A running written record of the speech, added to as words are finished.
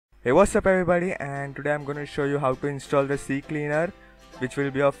Hey, what's up everybody, and today I'm going to show you how to install the Ccleaner, which will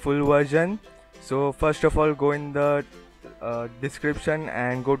be a full version. So first of all, go in the description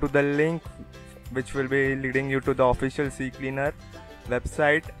and go to the link which will be leading you to the official Ccleaner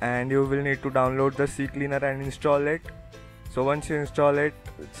website, and you will need to download the Ccleaner and install it. So once you install it,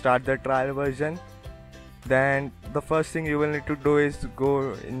 start the trial version. Then the first thing you will need to do is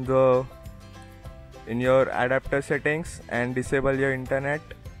go in your adapter settings and disable your internet.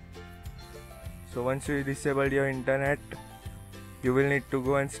 So once you disable your internet, you will need to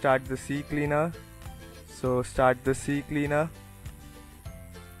go and start the Ccleaner. So start the Ccleaner.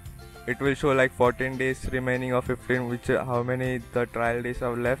 It will show like 14 days remaining or 15, which how many the trial days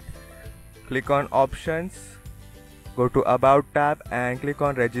are left. Click on options, go to about tab and click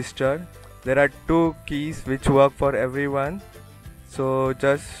on register. There are two keys which work for everyone, so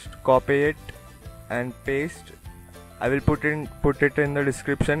just copy it and paste. I will put it in the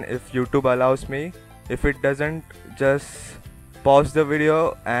description if YouTube allows me. If it doesn't, just pause the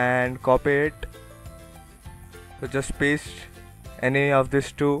video and copy it. So just paste any of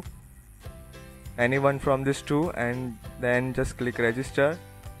these two, anyone from these two, and then just click register.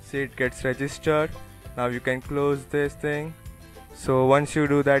 See, it gets registered. Now you can close this thing. So once you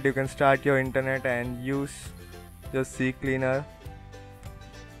do that, you can start your internet and use your Ccleaner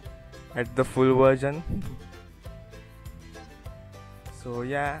at the full version. So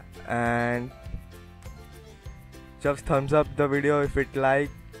yeah, and just thumbs up the video if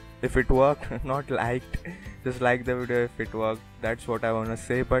it worked. Not liked, just like the video if it worked. That's what I wanna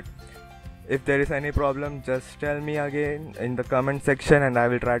say. But if there is any problem, just tell me again in the comment section and I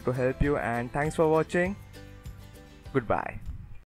will try to help you. And thanks for watching. Goodbye.